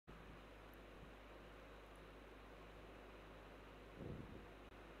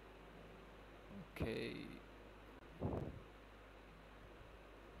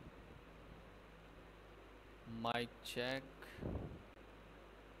Mic check.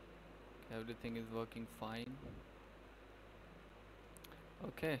 Everything is working fine.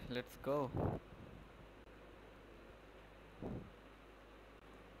 Okay, let's go.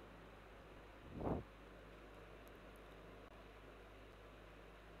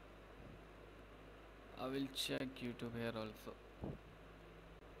 I will check YouTube here also.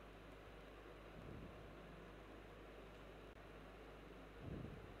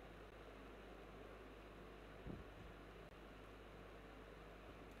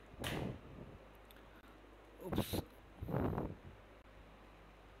 Oops.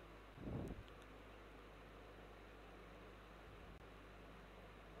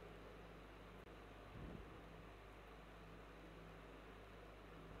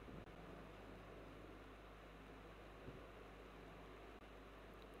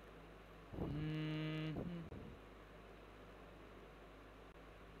 Mhm.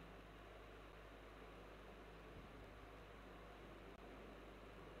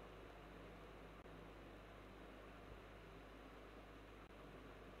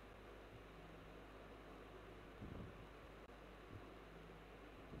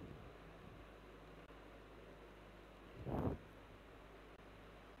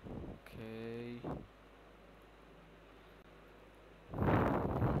 Okay.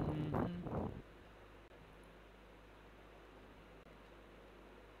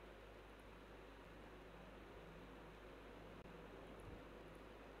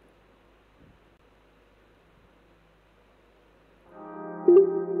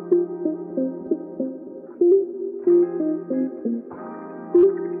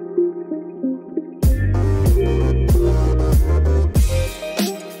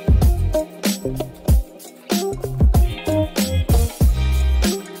 Mhm.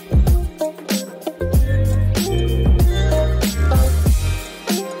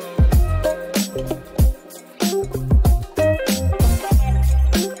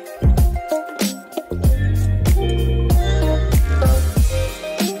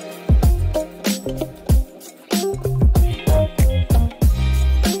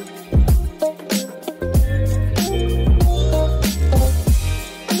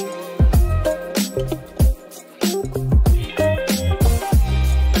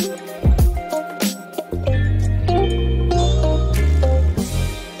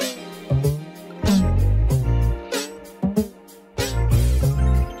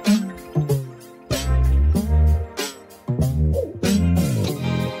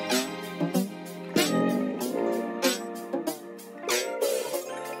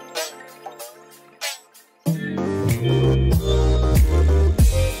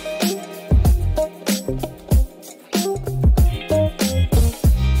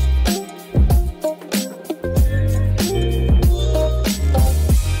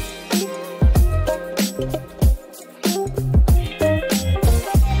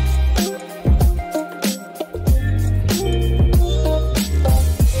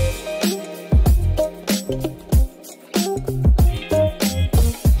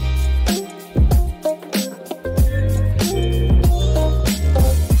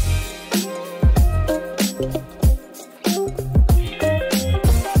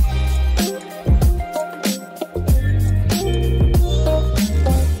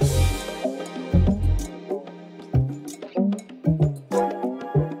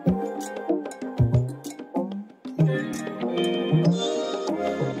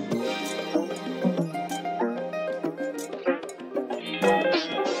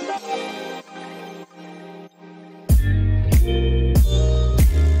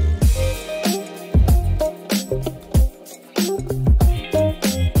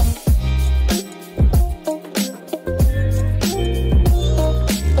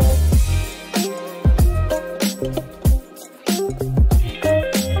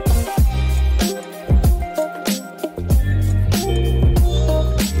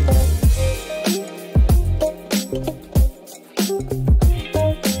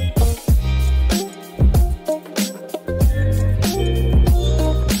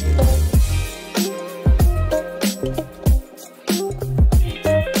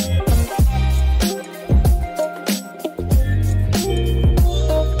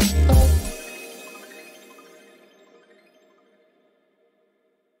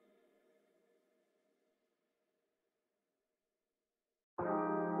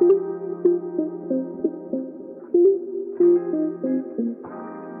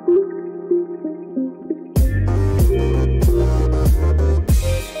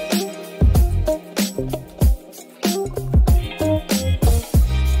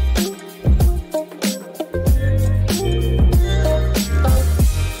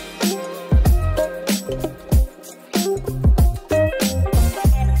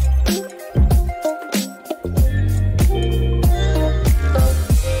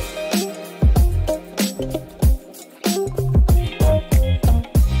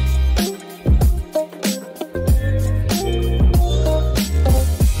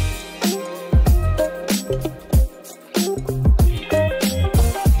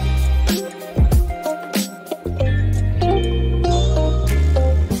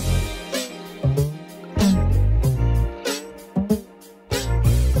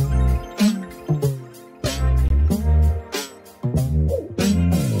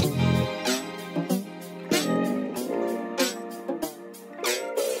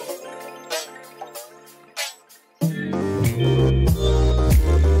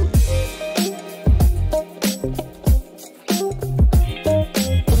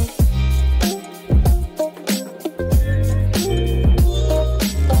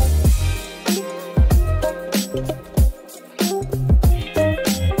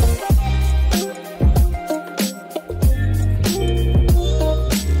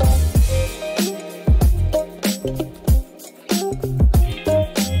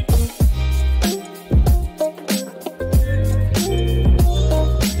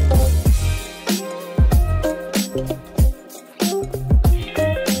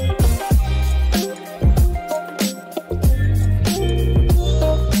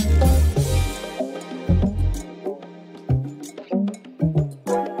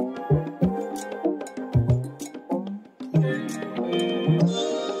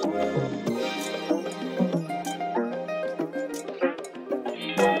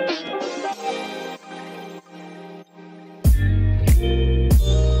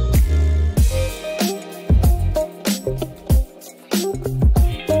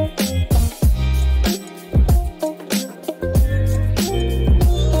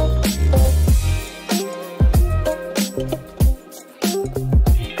 So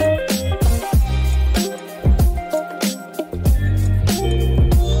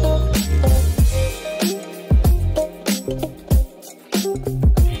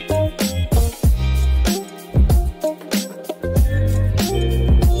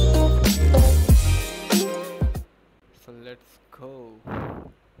let's go.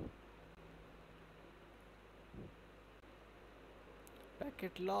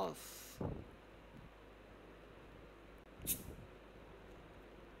 Packet loss.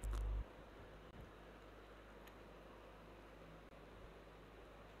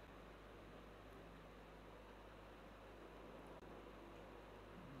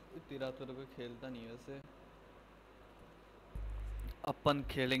 तेरा तो कोई खेलता नहीं है वैसे। अपन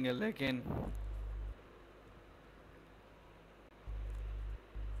खेलेंगे लेकिन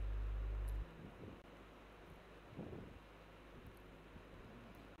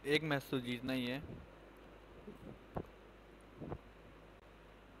एक मैच तो जीतना ही है।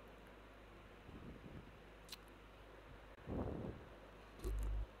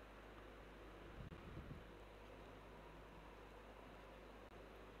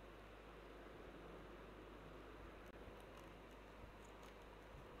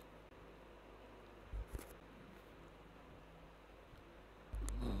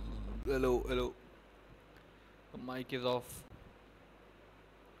 Hello, hello. The mic is off.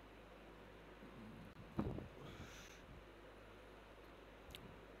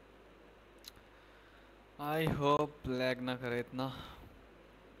 I hope lag ना करे इतना,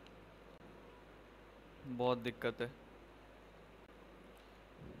 बहुत दिक्कत है।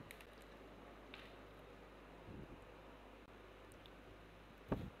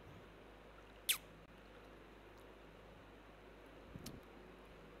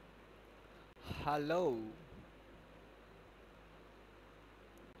 हेलो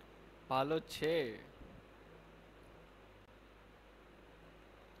पालो छे।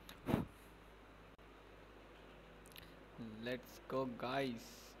 Let's go guys.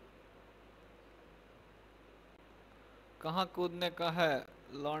 कहाँ कूदने का है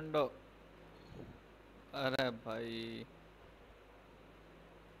लॉन्डो? अरे भाई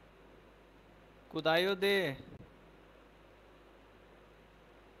कुदायो दे।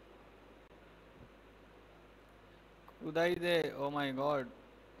 कुदाई दे। Oh my God,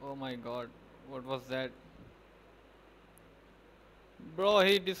 oh my God, what was that bro?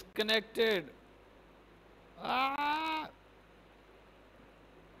 He disconnected.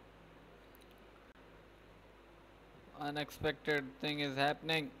 Unexpected thing is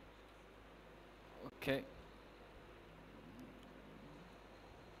happening. Okay.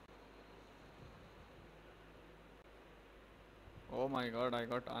 Oh my god, I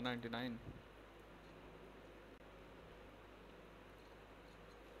got R99.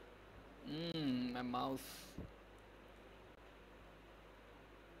 My mouse.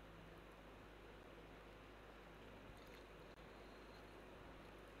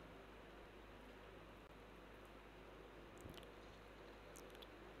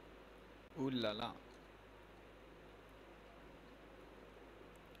 Ooh la la.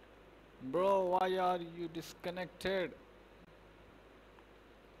 Bro, why are you disconnected?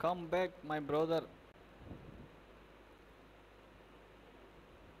 Come back, my brother.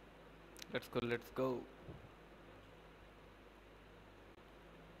 Let's go, let's go.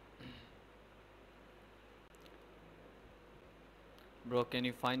 Bro, can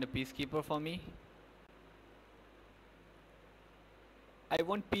you find a peacekeeper for me? I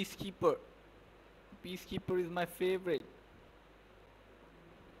want peacekeeper. Peacekeeper is my favorite.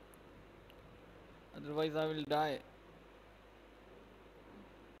 Otherwise I will die.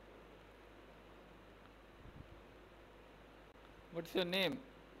 What's your name?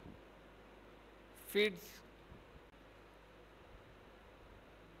 Fids.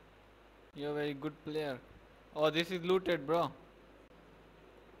 You're a very good player. Oh, this is looted, bro.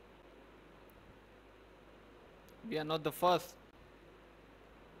 We are not the first.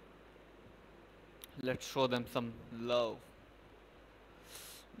 Let's show them some love.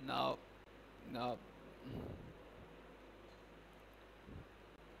 Now, now.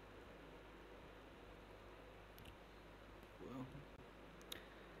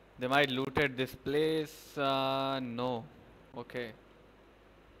 They might looted this place. No. Okay.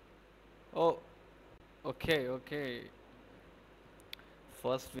 Oh, okay, okay.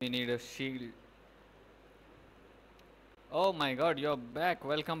 First we need a shield. Oh my god, you're back.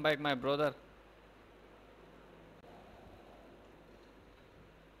 Welcome back, my brother.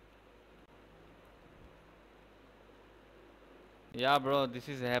 Yeah, bro, this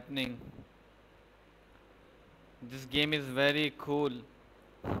is happening. This game is very cool.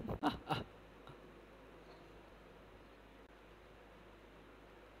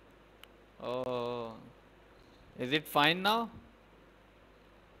 Oh, is it fine now?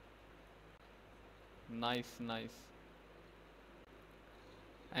 Nice, nice.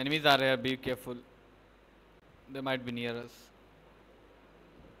 Enemies are here. Be careful. They might be near us.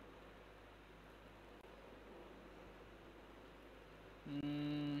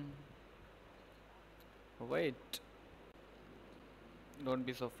 Mm, wait. Don't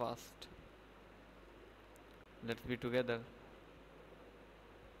be so fast. Let's be together.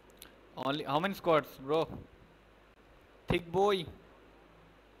 Only how many squads, bro? Thick boy.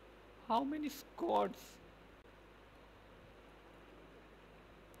 How many squads?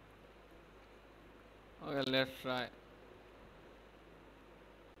 Okay, let's try.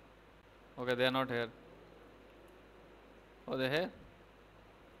 Okay, they are not here. Oh, they're here?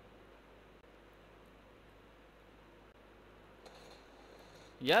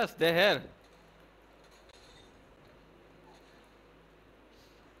 Yes, they're here.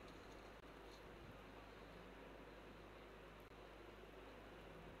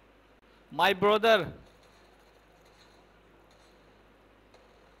 My brother.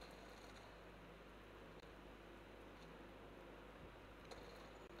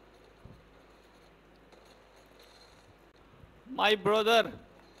 My brother.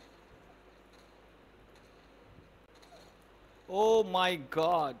 Oh my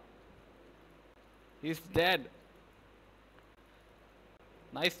god. He's dead.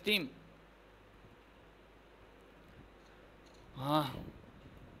 Nice team. Ah,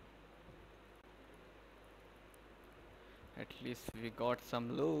 at least we got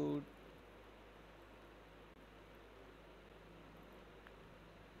some loot.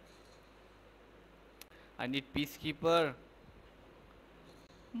 I need peacekeeper.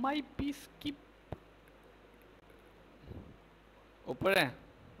 My peacekeeper. ऊपर है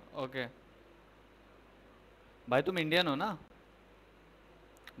okay भाई तुम Indian हो ना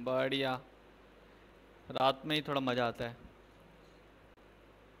बढ़िया रात में ही थोड़ा मजा आता है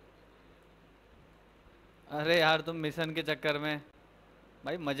अरे यार तुम मिशन के चक्कर में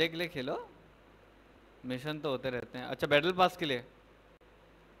भाई मजे के लिए खेलो मिशन तो होते रहते हैं अच्छा बैटल पास के लिए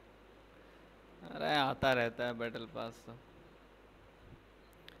अरे आता रहता है बैटल पास तो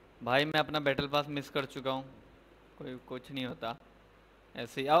भाई मैं अपना बैटल पास मिस कर चुका हूँ कोई कुछ नहीं होता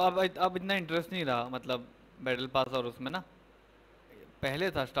ऐसे ही अब इतना इंटरेस्ट नहीं रहा मतलब बैटल पास और उसमें ना पहले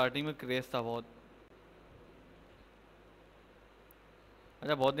था स्टार्टिंग में क्रेज था बहुत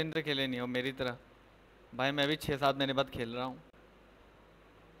अच्छा बहुत दिन से खेले नहीं हो मेरी तरह भाई मैं भी 6-7 महीने बाद खेल रहा हूँ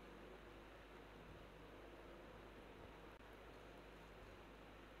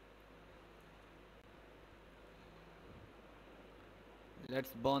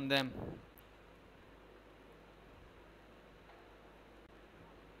let's burn them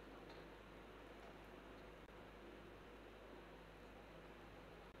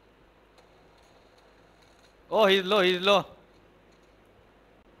oh he's low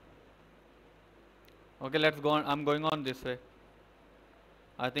okay let's go on I'm going on this way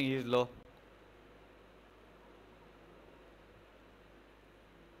I think he's low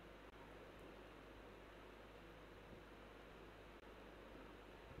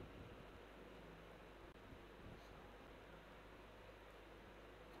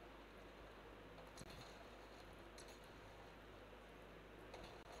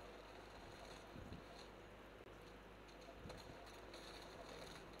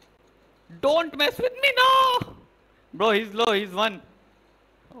don't mess with me no bro he's low he's one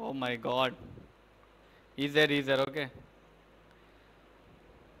oh my god he's there okay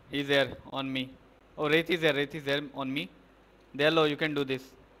he's there on me oh Wraith is there on me there low you can do this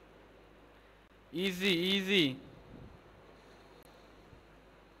easy easy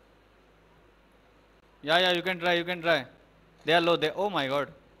yeah you can try they are low they oh my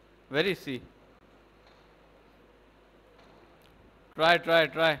god where is he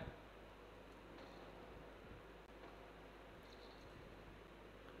try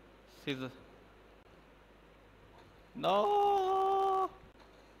Caesar no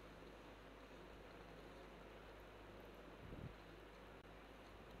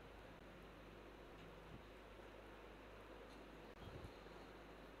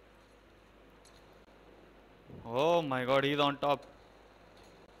oh my god he's on top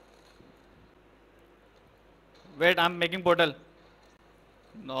wait I'm making portal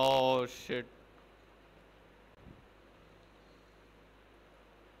no shit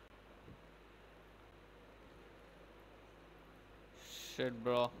shit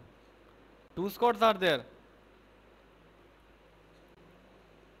bro two squads are there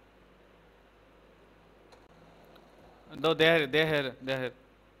no they're here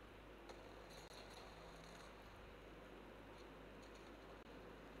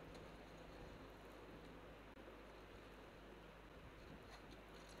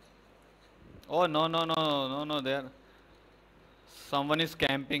Oh no no no no no! There, someone is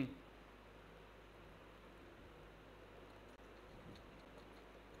camping.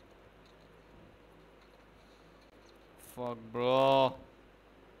 Fuck, bro.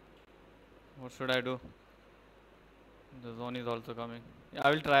 What should I do? The zone is also coming. Yeah,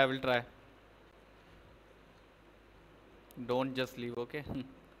 I will try. I will try. Don't just leave, okay?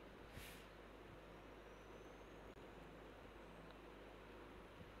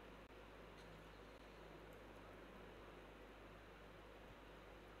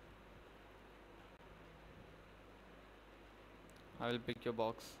 I will pick your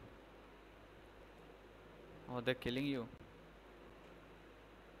box. Oh, they're killing you.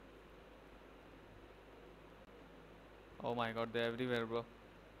 Oh my god, they're everywhere, bro.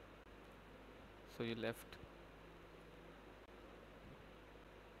 So you left.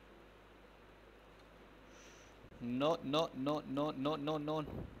 No, no, no, no, no, no, no.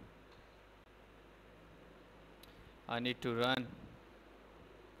 I need to run.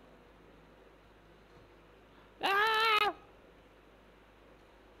 Ah!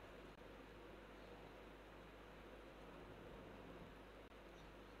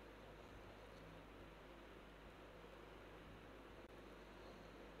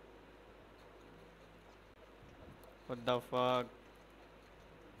 What the fuck?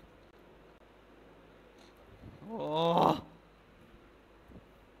 Oh,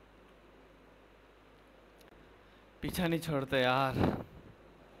 पीछा नहीं छोड़ते यार.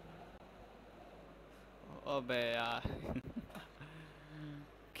 अबे यार.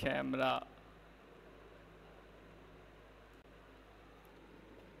 Camera.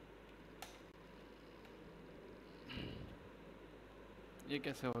 ये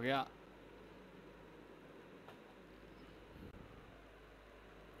कैसे हो गया?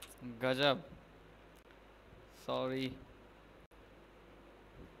 गजब. सॉरी.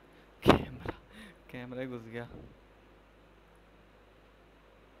 कैमरा. कैमरा ही घुस गया.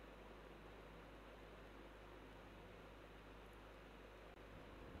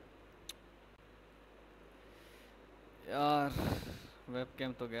 यार,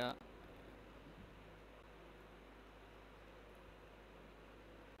 वेबकैम तो गया.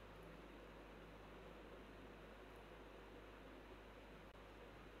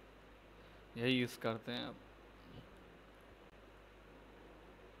 यही यूज करते हैं अब.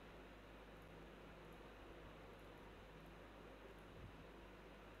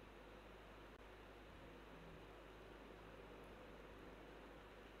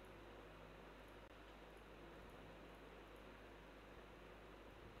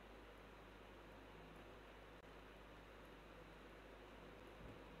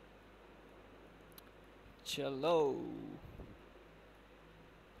 चलो.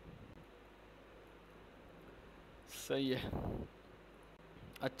 सही है.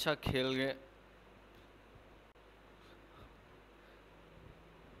 अच्छा खेल गए.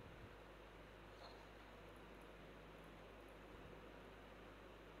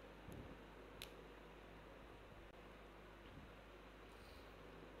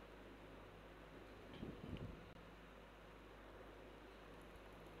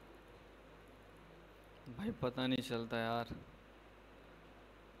 भाई पता नहीं चलता यार.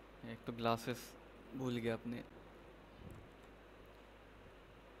 एक तो ग्लासेस भूल गया अपने.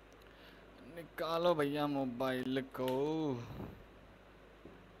 निकालो भैया मोबाइल को.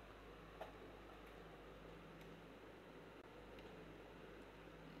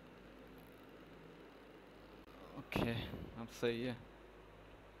 ओके, अब सही है.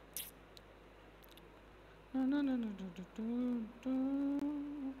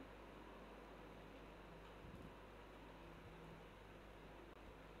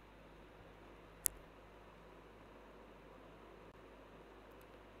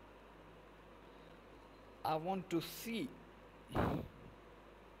 I want to see.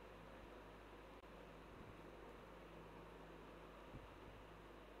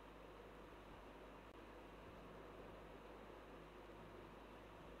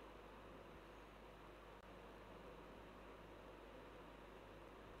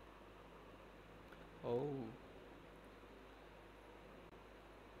 Oh.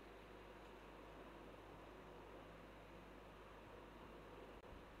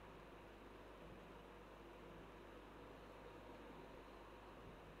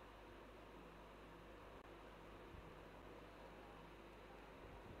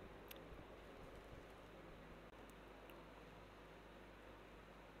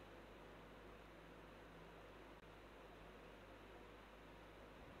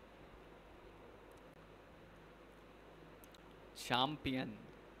 Champion.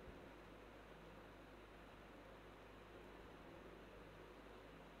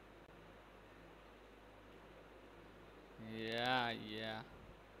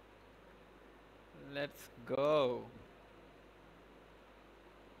 Go.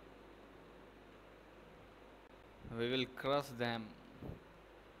 We will crush them.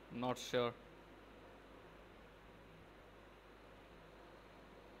 Not sure.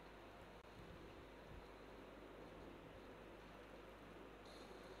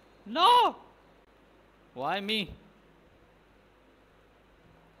 No! Why me?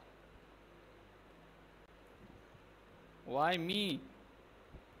 Why me?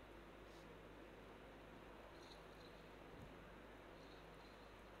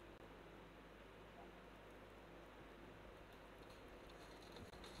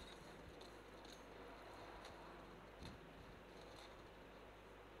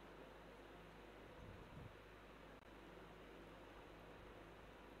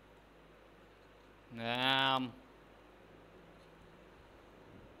 Um,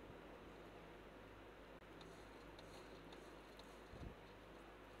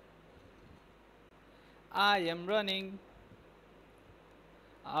 I am running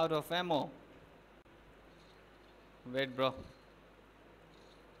out of ammo. Wait, bro.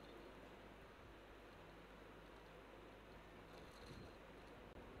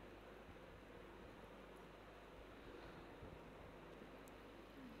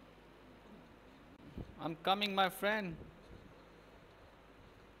 I'm coming, my friend.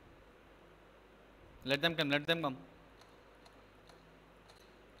 Let them come, let them come.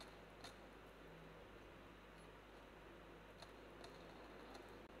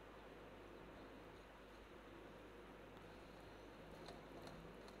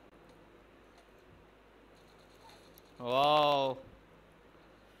 Wow.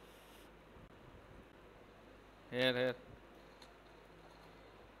 Here, here.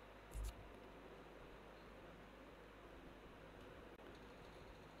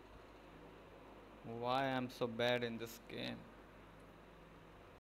 Why I'm so bad in this game?